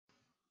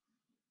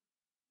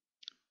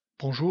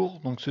Bonjour,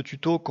 donc ce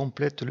tuto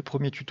complète le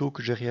premier tuto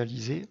que j'ai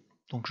réalisé,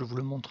 donc je vous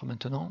le montre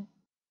maintenant.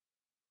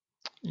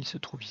 Il se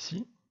trouve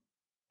ici.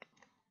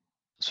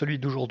 Celui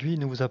d'aujourd'hui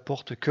ne vous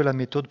apporte que la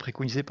méthode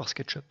préconisée par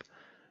SKETCHUP.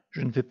 Je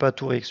ne vais pas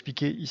tout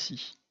réexpliquer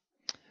ici.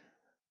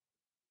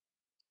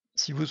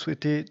 Si vous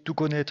souhaitez tout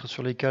connaître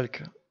sur les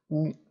calques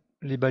ou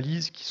les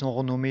balises qui sont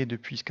renommées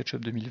depuis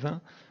SKETCHUP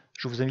 2020,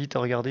 je vous invite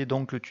à regarder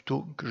donc le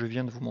tuto que je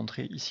viens de vous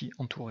montrer ici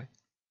entouré.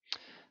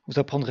 Vous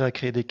apprendrez à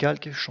créer des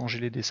calques, changer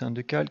les dessins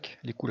de calques,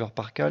 les couleurs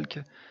par calque,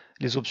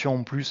 les options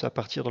en plus à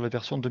partir de la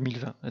version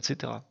 2020,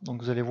 etc.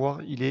 Donc vous allez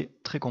voir, il est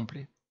très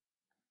complet.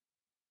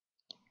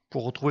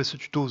 Pour retrouver ce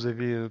tuto, vous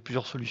avez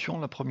plusieurs solutions.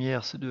 La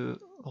première, c'est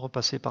de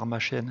repasser par ma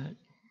chaîne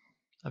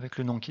avec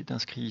le nom qui est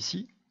inscrit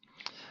ici.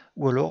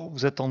 Ou alors,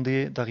 vous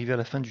attendez d'arriver à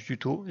la fin du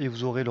tuto et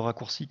vous aurez le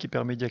raccourci qui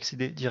permet d'y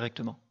accéder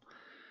directement.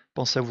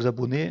 Pensez à vous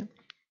abonner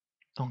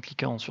en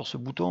cliquant sur ce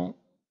bouton,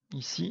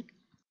 ici,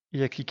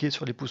 et à cliquer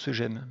sur les pouces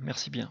j'aime.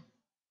 Merci bien.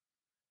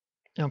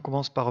 Et on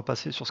commence par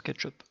repasser sur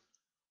SKETCHUP.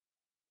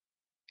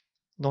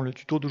 Dans le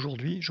tuto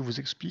d'aujourd'hui, je vous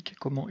explique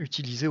comment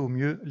utiliser au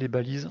mieux les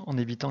balises en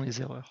évitant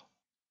les erreurs.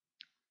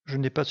 Je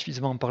n'ai pas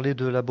suffisamment parlé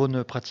de la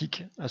bonne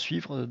pratique à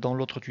suivre dans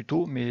l'autre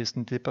tuto, mais ce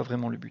n'était pas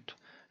vraiment le but.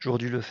 J'aurais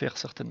dû le faire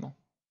certainement.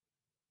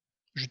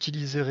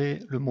 J'utiliserai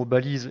le mot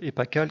balise et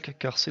pas calque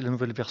car c'est la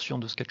nouvelle version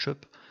de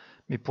SKETCHUP,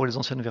 mais pour les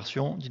anciennes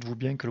versions, dites-vous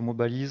bien que le mot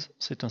balise,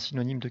 c'est un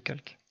synonyme de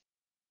calque.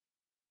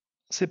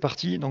 C'est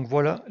parti, donc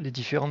voilà les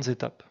différentes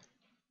étapes.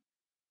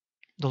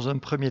 Dans un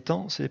premier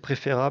temps, c'est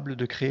préférable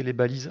de créer les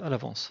balises à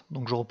l'avance.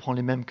 Donc je reprends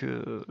les mêmes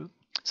que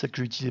celles que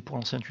j'ai utilisées pour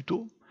l'ancien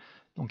tuto.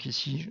 Donc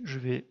ici, je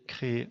vais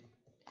créer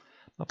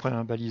ma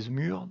première balise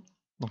mur.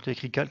 Donc il y a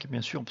écrit calque,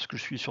 bien sûr, parce que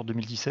je suis sur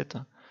 2017.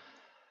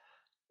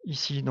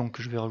 Ici, donc,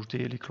 je vais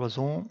rajouter les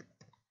cloisons.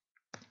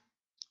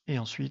 Et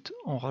ensuite,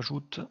 on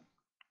rajoute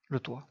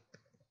le toit.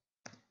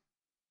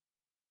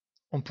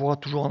 On pourra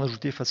toujours en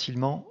ajouter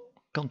facilement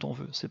quand on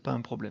veut, c'est pas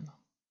un problème.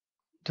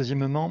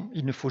 Deuxièmement,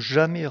 il ne faut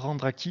jamais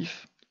rendre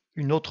actif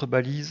une autre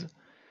balise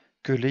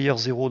que layer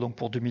 0 donc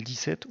pour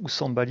 2017 ou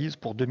sans balise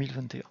pour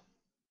 2021.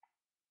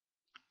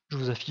 Je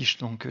vous affiche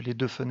donc les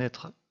deux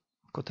fenêtres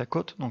côte à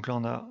côte. Donc là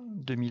on a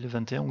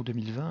 2021 ou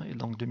 2020 et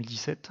donc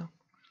 2017.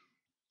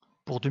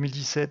 Pour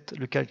 2017,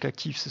 le calque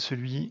actif c'est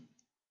celui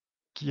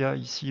qui a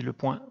ici le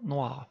point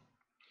noir.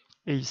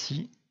 Et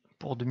ici,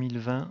 pour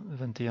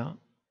 2020-21,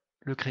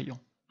 le crayon.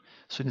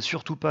 Ce n'est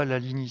surtout pas la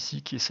ligne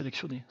ici qui est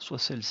sélectionnée, soit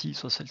celle-ci,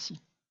 soit celle-ci.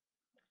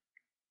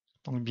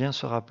 Donc bien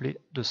se rappeler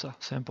de ça,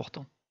 c'est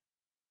important.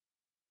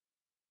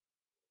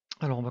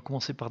 Alors on va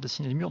commencer par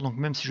dessiner les murs, donc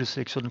même si je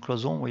sélectionne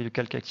cloison, vous voyez le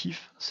calque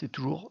actif, c'est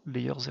toujours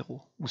layer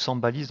 0, ou sans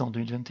balise dans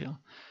 2021.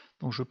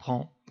 Donc je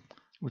prends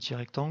l'outil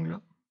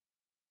rectangle,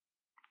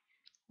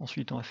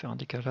 ensuite on va faire un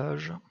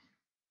décalage,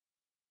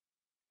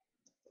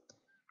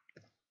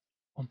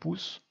 on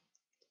pousse,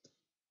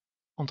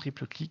 on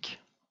triple clic,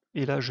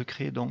 et là je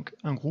crée donc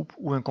un groupe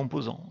ou un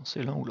composant,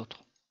 c'est l'un ou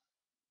l'autre.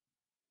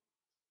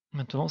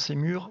 Maintenant ces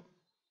murs,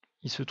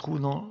 ils se trouvent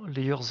dans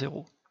layer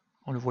 0.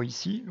 On le voit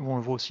ici, ou on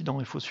le voit aussi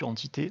dans Info sur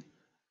Entités,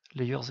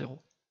 layer 0.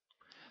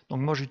 Donc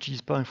moi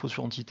j'utilise pas Info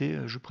sur Entités,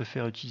 je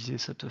préfère utiliser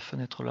cette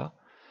fenêtre là.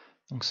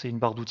 Donc c'est une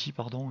barre d'outils,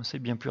 pardon, c'est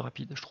bien plus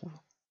rapide je trouve.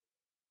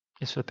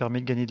 Et cela permet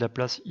de gagner de la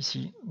place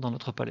ici dans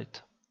notre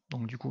palette.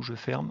 Donc du coup je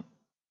ferme.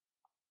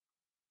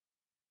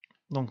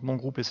 Donc mon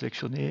groupe est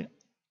sélectionné,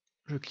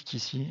 je clique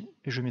ici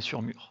et je mets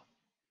sur mur.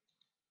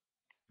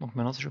 Donc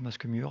maintenant si je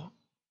masque mur,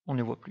 on ne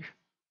les voit plus.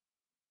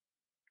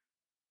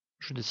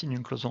 Je dessine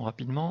une cloison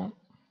rapidement.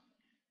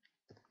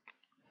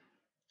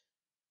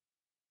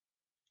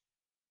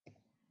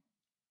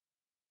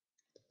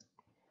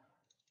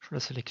 Je la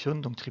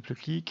sélectionne, donc triple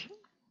clic.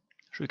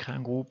 Je crée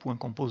un groupe ou un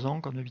composant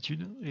comme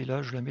d'habitude, et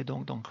là je la mets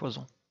donc dans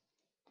cloison.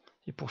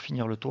 Et pour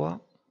finir le toit,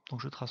 donc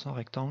je trace un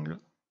rectangle.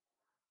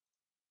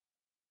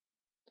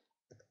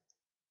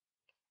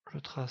 Je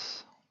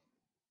trace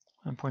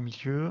un point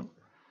milieu,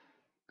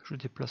 que je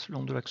déplace le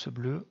long de l'axe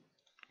bleu.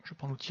 Je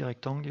prends l'outil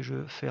rectangle et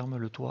je ferme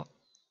le toit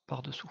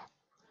par-dessous.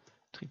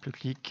 Triple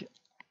clic,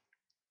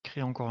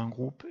 crée encore un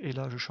groupe, et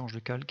là je change de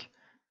calque,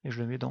 et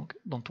je le mets donc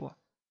dans toit.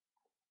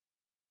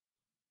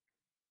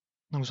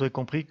 Donc vous aurez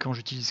compris que quand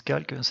j'utilise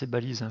calque, c'est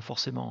balise, hein,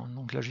 forcément.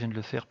 Donc là je viens de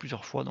le faire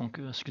plusieurs fois, donc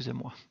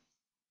excusez-moi.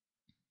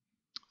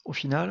 Au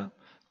final,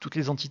 toutes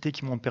les entités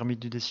qui m'ont permis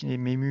de dessiner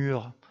mes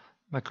murs,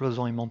 ma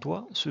cloison et mon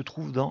toit se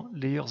trouvent dans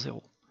layer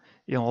 0.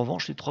 Et en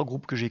revanche, les trois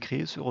groupes que j'ai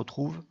créés se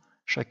retrouvent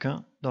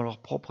chacun dans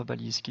leur propre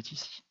balise qui est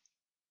ici.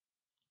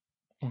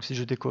 Donc si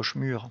je décoche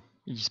mur,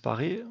 il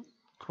disparaît,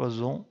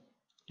 cloison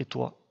et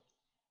toit.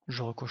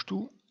 Je recoche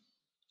tout.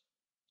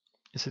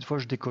 Et cette fois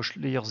je décoche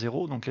layer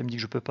 0, donc là il me dit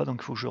que je ne peux pas, donc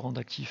il faut que je rende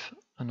actif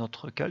un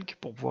autre calque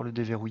pour pouvoir le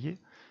déverrouiller.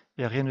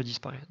 Et rien ne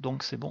disparaît.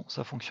 Donc c'est bon,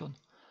 ça fonctionne.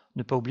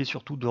 Ne pas oublier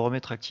surtout de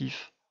remettre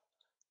actif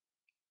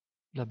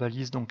la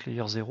balise, donc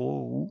layer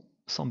 0 ou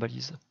sans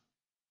balise.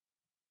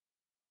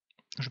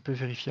 Je peux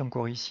vérifier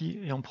encore ici,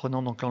 et en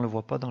prenant, donc là on ne le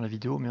voit pas dans la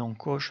vidéo, mais on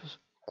coche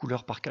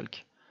couleur par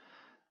calque.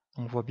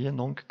 On voit bien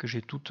donc que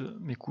j'ai toutes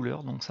mes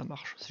couleurs, donc ça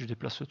marche. Si je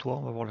déplace le toit,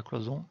 on va voir la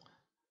cloison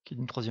qui est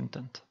d'une troisième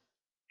teinte.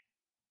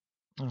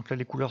 Donc là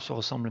les couleurs se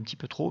ressemblent un petit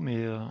peu trop,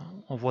 mais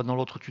on voit dans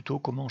l'autre tuto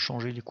comment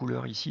changer les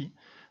couleurs ici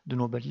de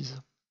nos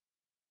balises.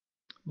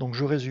 Donc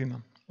je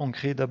résume, on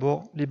crée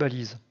d'abord les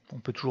balises, on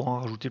peut toujours en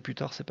rajouter plus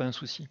tard, c'est pas un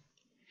souci.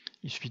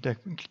 Il suffit de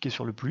cliquer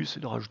sur le plus et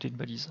de rajouter une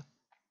balise.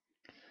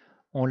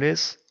 On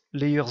laisse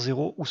layer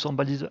 0 ou sans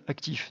balise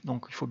actif,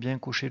 donc il faut bien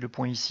cocher le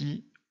point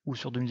ici, ou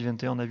sur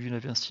 2021 on a vu il y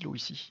avait un stylo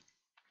ici.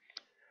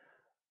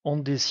 On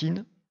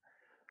dessine,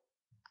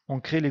 on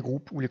crée les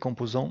groupes ou les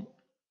composants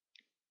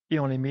et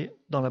on les met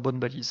dans la bonne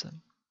balise.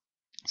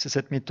 C'est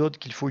cette méthode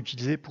qu'il faut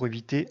utiliser pour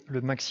éviter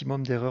le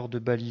maximum d'erreurs de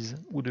balise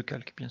ou de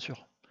calque, bien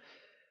sûr.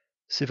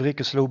 C'est vrai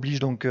que cela oblige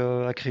donc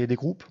à créer des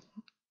groupes,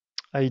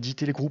 à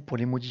éditer les groupes pour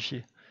les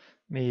modifier.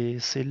 Mais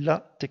c'est la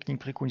technique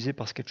préconisée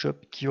par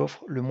SKETCHUP qui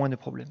offre le moins de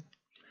problèmes.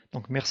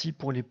 Donc merci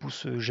pour les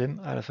pouces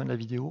j'aime à la fin de la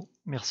vidéo.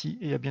 Merci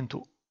et à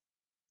bientôt.